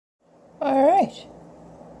Alright.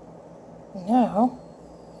 Now,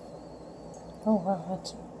 oh wow,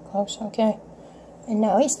 that's close, okay. And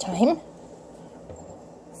now it's time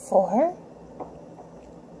for,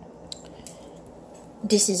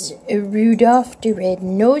 this is Rudolph the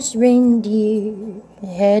Red-Nosed Reindeer.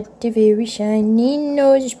 Had a very shiny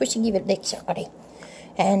nose. You're supposed to give it licks, Ollie.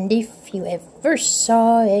 And if you ever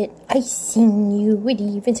saw it icing, you would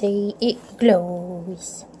even say it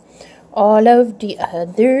glows. All of the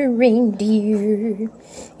other reindeer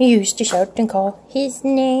used to shout and call his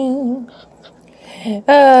name.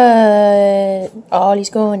 Ollie's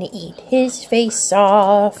going to eat his face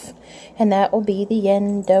off, and that will be the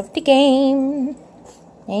end of the game.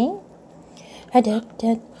 Eh?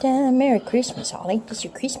 Merry Christmas, Ollie. This is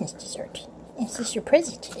your Christmas dessert. Is this your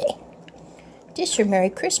present today? This your Merry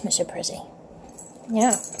Christmas present.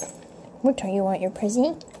 Yeah. What time you want your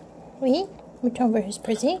present? Oui? What time for his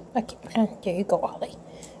present? Okay. There you go, Ollie.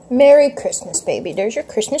 Merry Christmas, baby. There's your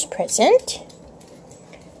Christmas present.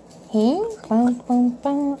 Hey? Boom, boom,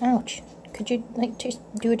 boom. Ouch. Could you, like, just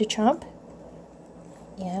do it a chomp?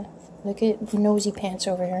 Yeah. Look at nosy pants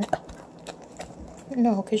over here.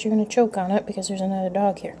 No, because you're going to choke on it because there's another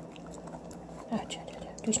dog here. Ouch.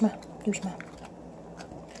 Do smile. Do smile.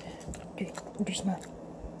 Do smile.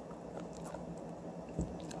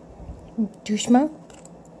 Do smile.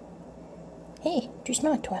 Hey,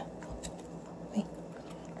 doucement, toi. Oui.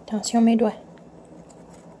 Attention, mes doigts.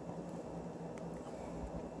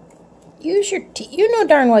 Use your teeth. You know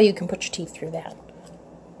darn well you can put your teeth through that.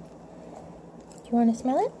 Do you want to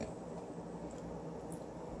smell it?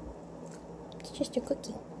 It's just a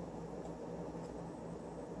cookie.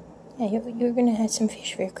 Yeah, you're going to have some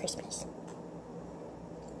fish for your Christmas.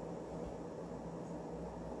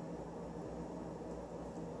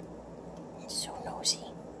 It's so nosy.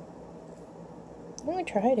 I'm going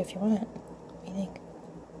to try it if you want. What do you think?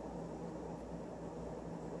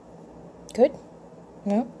 Good?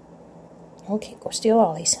 No? Okay, go steal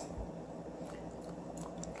Ollie's.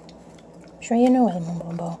 Sure you know El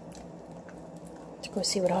Mumbombo. Let's go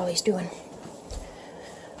see what Ollie's doing.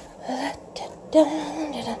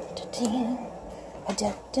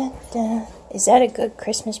 Is that a good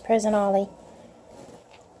Christmas present, Ollie?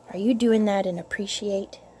 Are you doing that and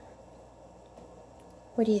appreciate?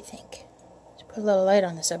 What do you think? Let's put a little light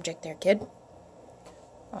on the subject there, kid.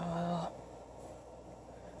 Oh.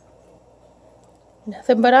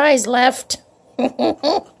 Nothing but eyes left. Right?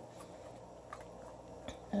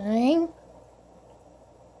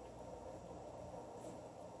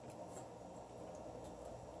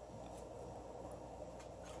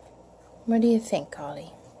 What do you think,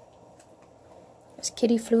 Ollie? As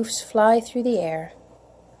kitty floofs fly through the air.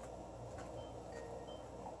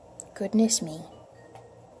 Goodness me.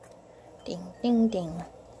 Ding, ding, ding.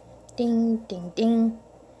 Ding, ding, ding.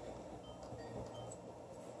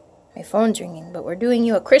 My phone's ringing, but we're doing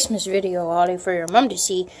you a Christmas video, Ollie, for your mom to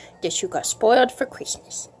see that you got spoiled for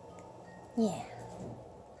Christmas. Yeah.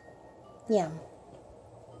 Yum.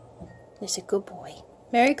 That's a good boy.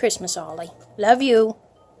 Merry Christmas, Ollie. Love you.